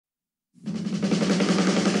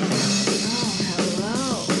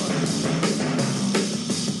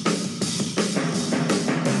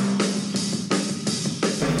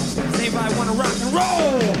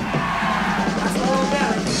roll! That's all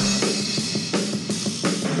about it.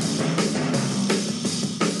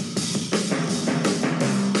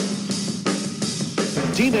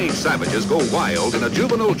 Teenage savages go wild in a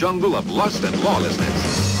juvenile jungle of lust and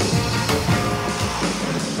lawlessness.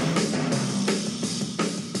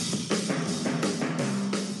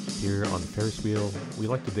 Here on the Ferris Wheel, we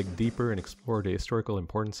like to dig deeper and explore the historical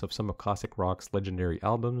importance of some of classic rock's legendary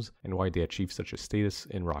albums and why they achieved such a status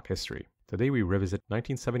in rock history. Today we revisit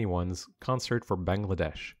 1971's Concert for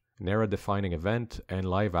Bangladesh, an era-defining event and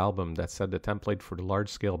live album that set the template for the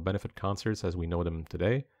large-scale benefit concerts as we know them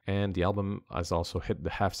today, and the album has also hit the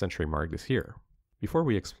half-century mark this year. Before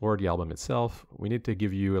we explore the album itself, we need to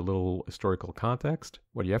give you a little historical context.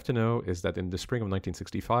 What you have to know is that in the spring of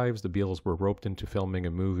 1965, the Beatles were roped into filming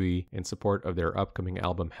a movie in support of their upcoming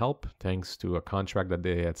album Help, thanks to a contract that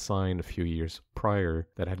they had signed a few years prior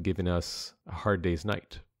that had given us A Hard Day's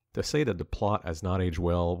Night. To say that the plot has not aged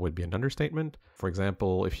well would be an understatement. For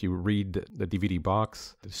example, if you read the DVD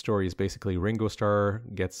box, the story is basically Ringo Starr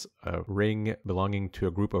gets a ring belonging to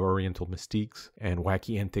a group of Oriental mystiques and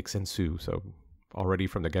wacky antics ensue. So already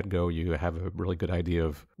from the get-go, you have a really good idea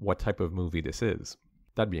of what type of movie this is.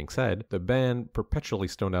 That being said, the band, perpetually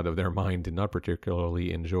stoned out of their mind, did not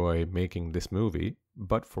particularly enjoy making this movie,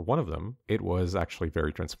 but for one of them, it was actually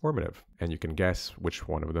very transformative. And you can guess which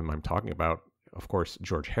one of them I'm talking about. Of course,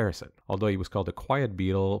 George Harrison. Although he was called the Quiet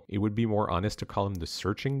Beatle, it would be more honest to call him the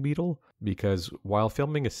Searching Beatle, because while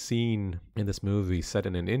filming a scene in this movie set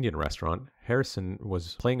in an Indian restaurant, Harrison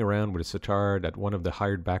was playing around with a sitar that one of the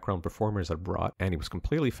hired background performers had brought, and he was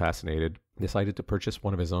completely fascinated, decided to purchase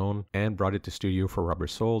one of his own, and brought it to studio for Rubber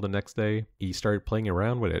Soul the next day. He started playing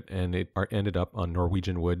around with it, and it ended up on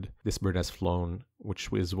Norwegian Wood, This Bird Has Flown,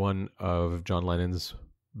 which was one of John Lennon's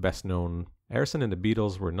best-known. Harrison and the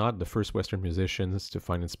Beatles were not the first Western musicians to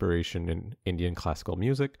find inspiration in Indian classical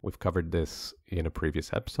music. We've covered this in a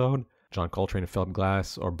previous episode. John Coltrane and Philip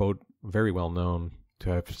Glass are both very well known to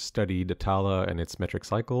have studied the Tala and its metric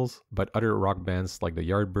cycles, but other rock bands like the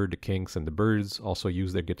Yardbird, the Kinks, and the Byrds also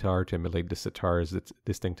use their guitar to emulate the sitar's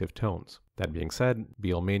distinctive tones. That being said,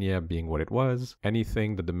 Beatlemania being what it was,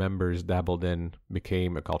 anything that the members dabbled in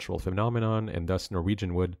became a cultural phenomenon, and thus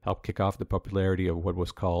Norwegian Wood helped kick off the popularity of what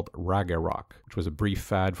was called raga rock, which was a brief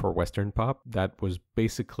fad for Western pop that was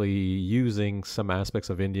basically using some aspects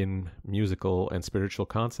of Indian musical and spiritual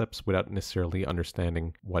concepts without necessarily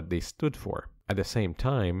understanding what they stood for. At the same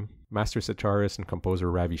time, master sitarist and composer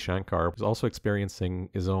Ravi Shankar was also experiencing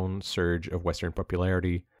his own surge of Western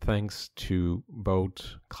popularity thanks to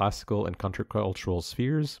both classical and countercultural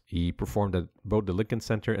spheres. He performed at both the Lincoln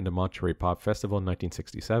Center and the Monterey Pop Festival in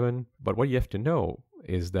 1967. But what you have to know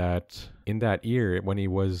is that in that year, when he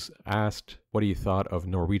was asked what he thought of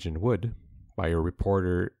Norwegian Wood by a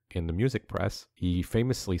reporter in the music press, he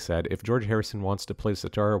famously said, "If George Harrison wants to play the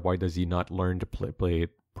sitar, why does he not learn to play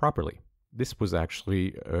it properly?" This was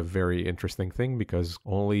actually a very interesting thing because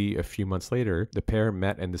only a few months later, the pair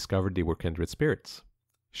met and discovered they were kindred spirits.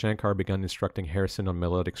 Shankar began instructing Harrison on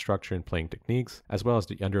melodic structure and playing techniques, as well as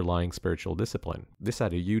the underlying spiritual discipline. This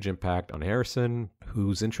had a huge impact on Harrison,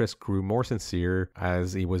 whose interest grew more sincere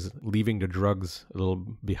as he was leaving the drugs a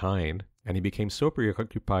little behind, and he became so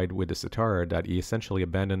preoccupied with the sitar that he essentially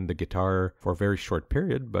abandoned the guitar for a very short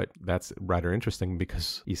period, but that's rather interesting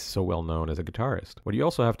because he's so well known as a guitarist. What you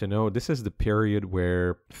also have to know, this is the period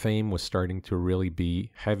where fame was starting to really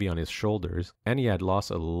be heavy on his shoulders, and he had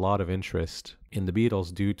lost a lot of interest in the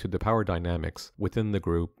Beatles due to the power dynamics within the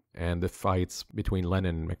group and the fights between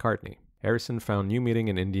Lennon and McCartney. Harrison found new meaning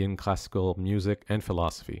in Indian classical music and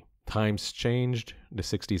philosophy. Times changed, the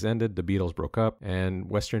 60s ended, the Beatles broke up, and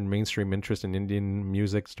Western mainstream interest in Indian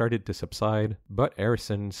music started to subside, but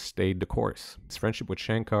Harrison stayed the course. His friendship with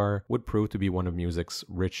Shankar would prove to be one of music's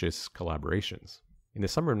richest collaborations. In the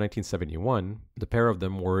summer of 1971, the pair of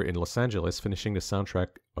them were in Los Angeles finishing the soundtrack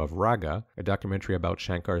of Raga, a documentary about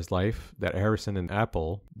Shankar's life that Harrison and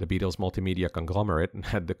Apple, the Beatles' multimedia conglomerate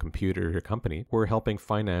and the computer company, were helping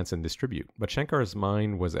finance and distribute. But Shankar's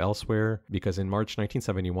mind was elsewhere because in March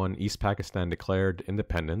 1971, East Pakistan declared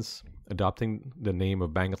independence, adopting the name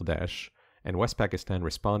of Bangladesh, and West Pakistan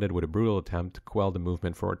responded with a brutal attempt to quell the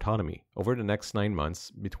movement for autonomy. Over the next 9 months,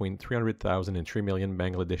 between 300,000 and 3 million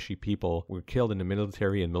Bangladeshi people were killed in the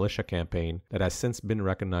military and militia campaign that has since been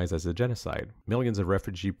recognized as a genocide. Millions of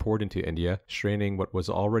refugees poured into India, straining what was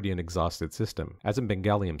already an exhausted system. As a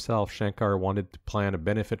Bengali himself, Shankar wanted to plan a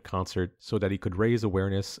benefit concert so that he could raise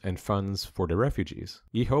awareness and funds for the refugees.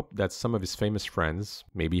 He hoped that some of his famous friends,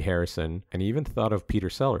 maybe Harrison, and he even thought of Peter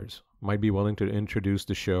Sellers, might be willing to introduce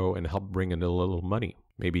the show and help bring in a little money,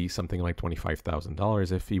 maybe something like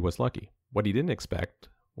 $25,000 if he was lucky. What he didn't expect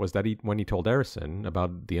was that when he told Harrison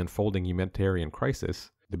about the unfolding humanitarian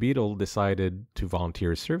crisis, the Beatles decided to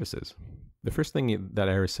volunteer his services. The first thing that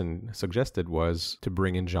Harrison suggested was to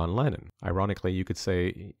bring in John Lennon. Ironically, you could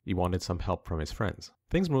say he wanted some help from his friends.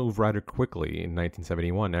 Things moved rather quickly. In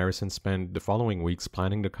 1971, Harrison spent the following weeks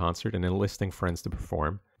planning the concert and enlisting friends to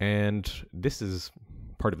perform. And this is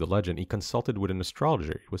part of the legend. He consulted with an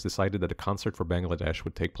astrologer. It was decided that a concert for Bangladesh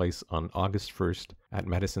would take place on August 1st at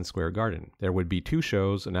Madison Square Garden. There would be 2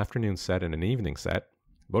 shows, an afternoon set and an evening set,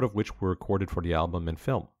 both of which were recorded for the album and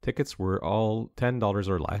film. Tickets were all $10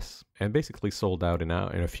 or less and basically sold out in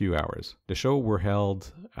a few hours. The show were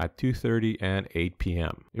held at 2:30 and 8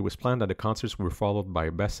 p.m. It was planned that the concerts were followed by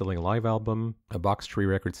a best-selling live album, a box 3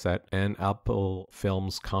 record set, and Apple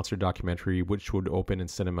Films concert documentary, which would open in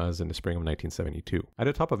cinemas in the spring of 1972. At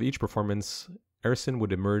the top of each performance, Harrison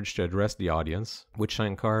would emerge to address the audience. With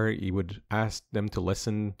Shankar, he would ask them to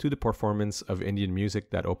listen to the performance of Indian music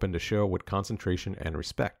that opened the show with concentration and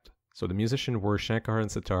respect. So the musicians were Shankar on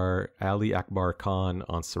sitar, Ali Akbar Khan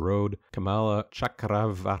on sarod, Kamala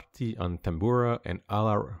Chakravarti on tambura, and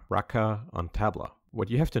Ala Raka on tabla. What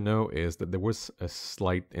you have to know is that there was a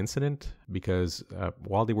slight incident because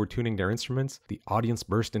while they were tuning their instruments, the audience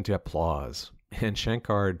burst into applause. And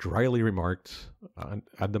Shankar dryly remarked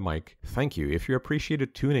at the mic, "Thank you. If you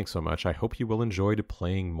appreciated tuning so much, I hope you will enjoy the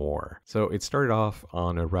playing more." So it started off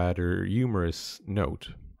on a rather humorous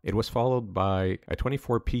note. It was followed by a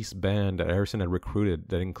 24-piece band that Harrison had recruited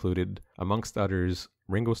that included, amongst others,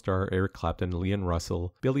 Ringo Starr, Eric Clapton, Leon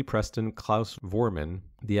Russell, Billy Preston, Klaus Vormann,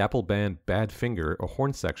 the Apple band Badfinger, a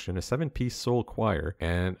horn section, a 7-piece soul choir,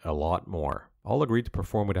 and a lot more. All agreed to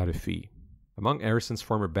perform without a fee. Among Harrison's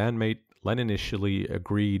former bandmate, Lennon initially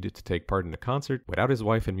agreed to take part in the concert without his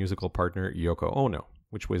wife and musical partner Yoko Ono,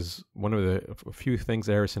 which was one of the few things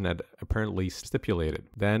Harrison had apparently stipulated.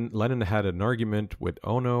 Then Lennon had an argument with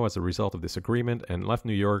Ono as a result of this agreement and left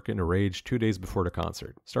New York in a rage 2 days before the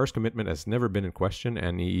concert. Starr's commitment has never been in question,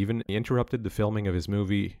 and he even interrupted the filming of his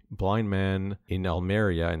movie Blind Man in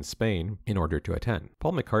Almeria in Spain in order to attend.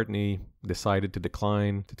 Paul McCartney decided to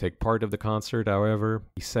decline to take part of the concert, however.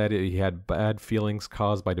 He said he had bad feelings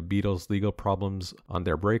caused by the Beatles' legal problems on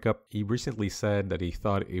their breakup. He recently said that he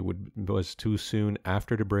thought it was too soon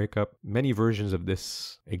after the breakup. Many versions of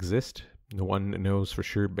this exist. No one knows for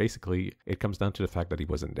sure. Basically, it comes down to the fact that he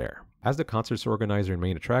wasn't there. As the concert's organizer and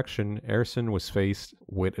main attraction, Harrison was faced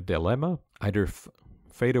with a dilemma. Either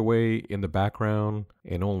fade away in the background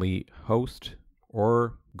and only host,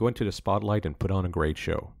 or go into the spotlight and put on a great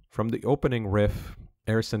show. From the opening riff,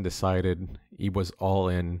 Harrison decided he was all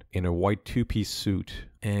in a white 2-piece suit,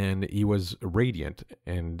 and he was radiant,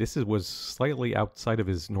 and this was slightly outside of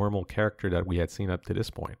his normal character that we had seen up to this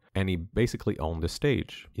point, and he basically owned the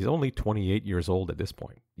stage. He's only 28 years old at this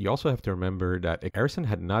point. You also have to remember that Harrison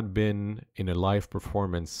had not been in a live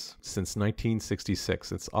performance since 1966,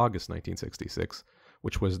 since August 1966,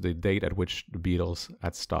 which was the date at which the Beatles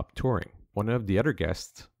had stopped touring. One of the other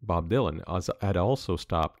guests, Bob Dylan, had also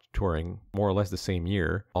stopped touring more or less the same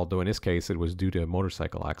year, although in his case it was due to a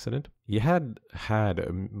motorcycle accident. He had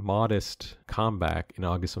a modest comeback in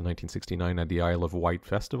August of 1969 at the Isle of Wight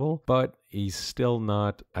Festival, but he's still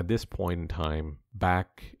not, at this point in time,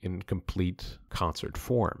 back in complete concert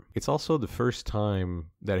form. It's also the first time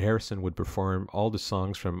that Harrison would perform all the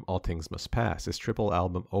songs from All Things Must Pass, his triple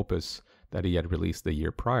album opus that he had released the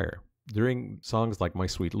year prior. During songs like My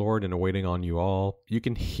Sweet Lord and Awaiting on You All, you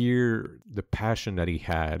can hear the passion that he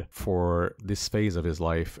had for this phase of his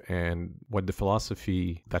life and what the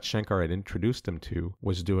philosophy that Shankar had introduced him to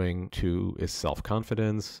was doing to his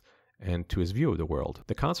self-confidence and to his view of the world.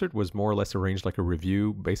 The concert was more or less arranged like a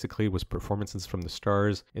review. Basically, it was performances from the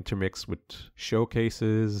stars intermixed with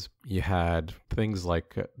showcases. You had things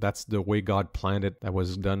like That's the Way God Planned It, that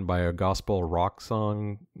was done by a gospel rock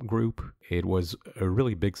song group. It was a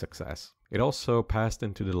really big success. It also passed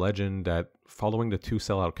into the legend that following the 2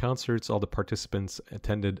 sellout concerts, all the participants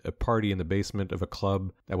attended a party in the basement of a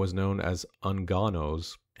club that was known as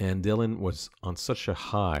Unganos. And Dylan was on such a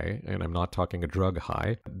high, and I'm not talking a drug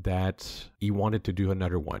high, that he wanted to do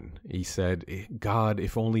another one. He said, "God,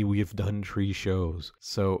 if only we have done 3 shows."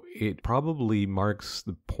 So it probably marks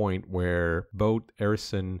the point where both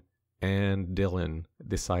Harrison and Dylan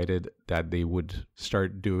decided that they would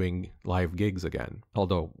start doing live gigs again.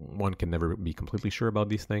 Although one can never be completely sure about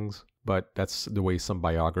these things, but that's the way some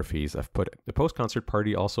biographies have put it. The post-concert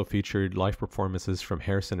party also featured live performances from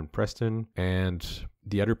Harrison and Preston, and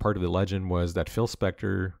the other part of the legend was that Phil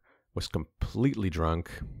Spector was completely drunk,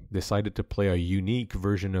 decided to play a unique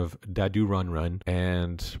version of Dadu Run Run,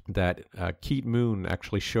 and that Keith Moon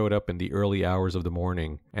actually showed up in the early hours of the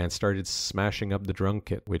morning and started smashing up the drum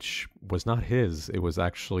kit, which was not his. It was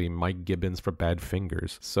actually Mike Gibbons for Bad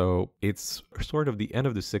Fingers. So it's sort of the end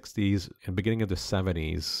of the 60s and beginning of the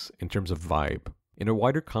 70s in terms of vibe. In a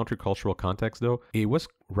wider countercultural context, though, it was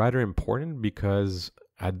rather important because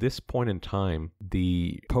at this point in time,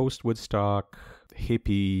 the post-Woodstock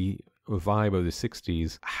hippie vibe of the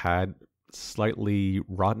 60s had slightly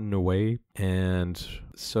rotten away, and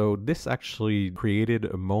so this actually created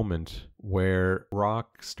a moment where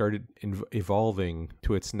rock started evolving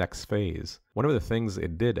to its next phase. One of the things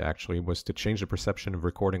it did actually was to change the perception of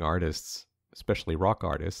recording artists, especially rock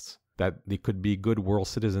artists, that they could be good world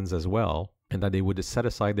citizens as well, and that they would set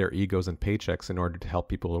aside their egos and paychecks in order to help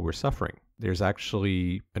people who were suffering. There's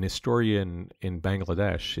actually an historian in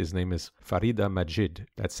Bangladesh, his name is Farida Majid,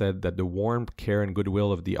 that said that the warm care and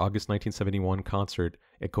goodwill of the August 1971 concert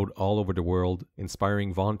echoed all over the world,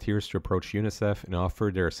 inspiring volunteers to approach UNICEF and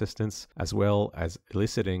offer their assistance, as well as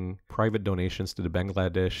eliciting private donations to the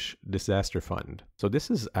Bangladesh Disaster Fund. So this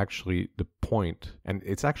is actually the point, and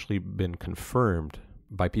it's actually been confirmed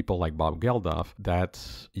by people like Bob Geldof, that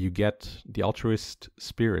you get the altruist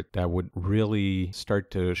spirit that would really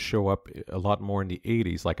start to show up a lot more in the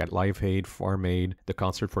 80s, like at Live Aid, Farm Aid, the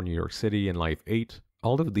concert for New York City, and Live 8.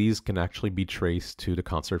 All of these can actually be traced to the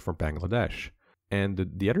concert from Bangladesh. And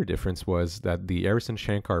the other difference was that the Arison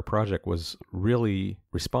Shankar project was really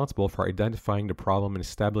responsible for identifying the problem and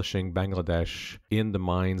establishing Bangladesh in the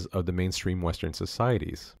minds of the mainstream Western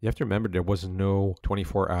societies. You have to remember there was no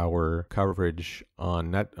 24-hour coverage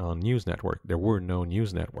on news network. There were no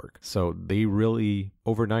news network. So they really,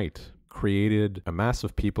 overnight, created a mass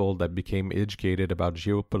of people that became educated about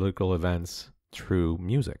geopolitical events through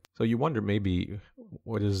music. So you wonder maybe,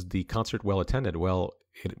 what is the concert well attended? Well,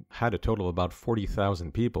 it had a total of about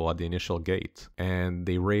 40,000 people at the initial gate, and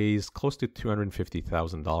they raised close to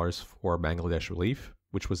 $250,000 for Bangladesh relief,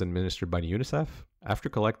 which was administered by the UNICEF. After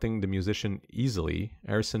collecting the musician easily,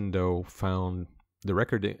 Arison, though, found the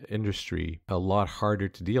record industry a lot harder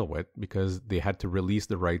to deal with because they had to release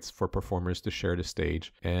the rights for performers to share the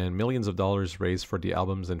stage, and millions of dollars raised for the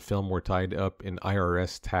albums and film were tied up in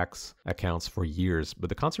IRS tax accounts for years. But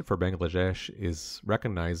the Concert for Bangladesh is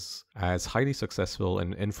recognized as highly successful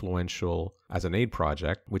and influential as an aid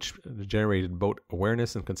project, which generated both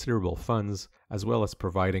awareness and considerable funds, as well as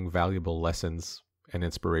providing valuable lessons and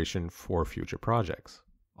inspiration for future projects.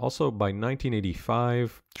 Also, by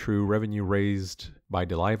 1985, through revenue raised by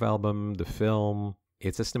the live album, the film,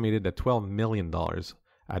 it's estimated that $12 million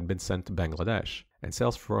had been sent to Bangladesh, and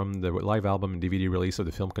sales from the live album and DVD release of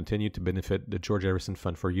the film continued to benefit the George Arison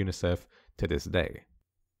Fund for UNICEF to this day.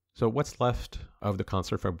 So what's left of the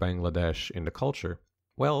Concert for Bangladesh in the culture?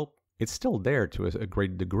 Well, it's still there to a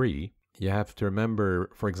great degree. You have to remember,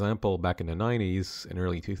 for example, back in the 90s and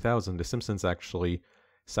early 2000s, The Simpsons actually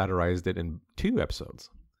satirized it in 2 episodes.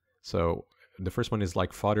 So the first one is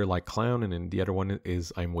Like Father, Like Clown, and then the other one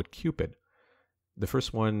is I'm with Cupid. The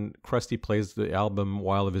first one, Krusty plays the album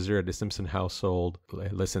while a visitor at the Simpson household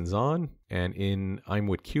listens on, and in I'm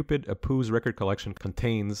with Cupid, Apu's record collection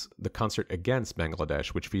contains the concert against Bangladesh,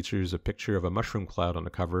 which features a picture of a mushroom cloud on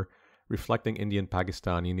the cover, reflecting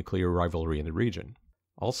Indian-Pakistani nuclear rivalry in the region.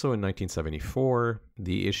 Also in 1974,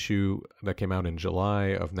 the issue that came out in July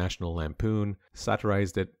of National Lampoon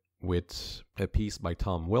satirized it with a piece by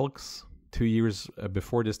Tom Wilkes. 2 years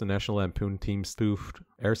before this, the National Lampoon team spoofed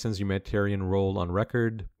Arison's humanitarian role on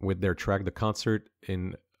record with their track The Concert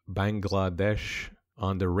in Bangladesh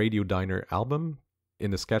on the Radio Diner album. In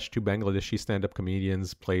the sketch, 2 Bangladeshi stand-up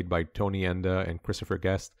comedians, played by Tony Enda and Christopher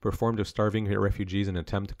Guest, performed to starving refugees in an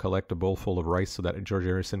attempt to collect a bowl full of rice so that George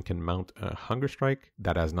Arison can mount a hunger strike.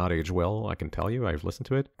 That has not aged well, I can tell you. I've listened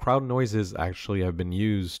to it. Crowd noises actually have been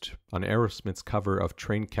used on Aerosmith's cover of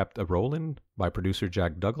Train Kept A-Rollin' by producer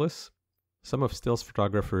Jack Douglas. Some of Still's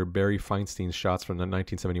photographer Barry Feinstein's shots from the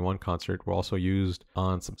 1971 concert were also used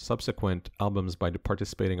on some subsequent albums by the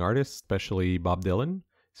participating artists, especially Bob Dylan.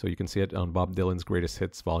 So you can see it on Bob Dylan's Greatest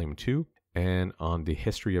Hits Volume 2 and on the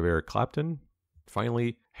History of Eric Clapton.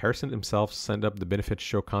 Finally, Harrison himself sent up the benefit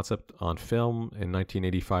show concept on film in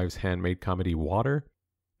 1985's handmade comedy Water.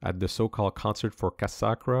 At the so-called Concert for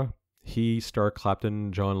Kasakra, he, Star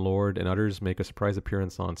Clapton, John Lord, and others make a surprise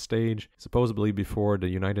appearance on stage, supposedly before the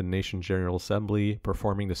United Nations General Assembly,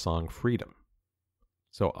 performing the song Freedom.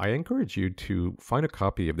 So I encourage you to find a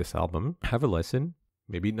copy of this album, have a listen.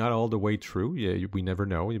 Maybe not all the way through. Yeah, we never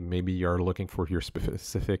know. Maybe you're looking for your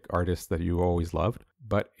specific artist that you always loved.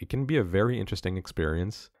 But it can be a very interesting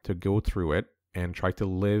experience to go through it and try to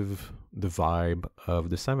live the vibe of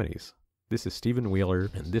the 70s. This is Stephen Wheeler,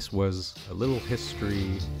 and this was a little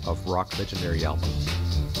history of rock legendary albums.